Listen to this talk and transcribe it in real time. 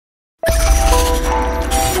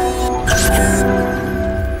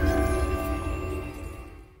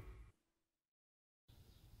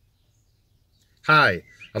Hi,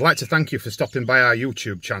 I'd like to thank you for stopping by our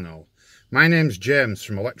YouTube channel. My name's James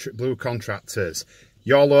from ElectricBlu Contractors,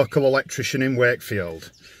 your local electrician in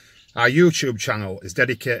Wakefield. Our YouTube channel is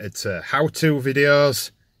dedicated to how-to videos,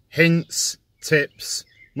 hints, tips,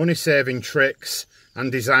 money-saving tricks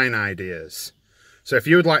and design ideas. So if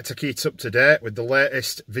you'd like to keep up to date with the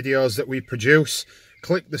latest videos that we produce,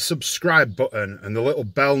 click the subscribe button and the little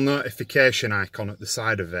bell notification icon at the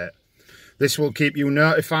side of it. This will keep you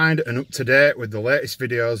notified and up to date with the latest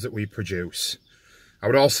videos that we produce. I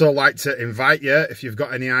would also like to invite you, if you've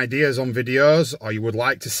got any ideas on videos or you would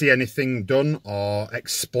like to see anything done or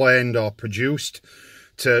explained or produced,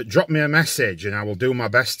 to drop me a message and I will do my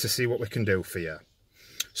best to see what we can do for you.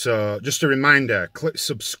 So just a reminder, click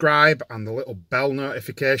subscribe and the little bell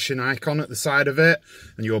notification icon at the side of it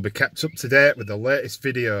and you will be kept up to date with the latest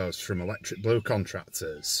videos from ElectricBlu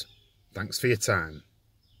Contractors. Thanks for your time.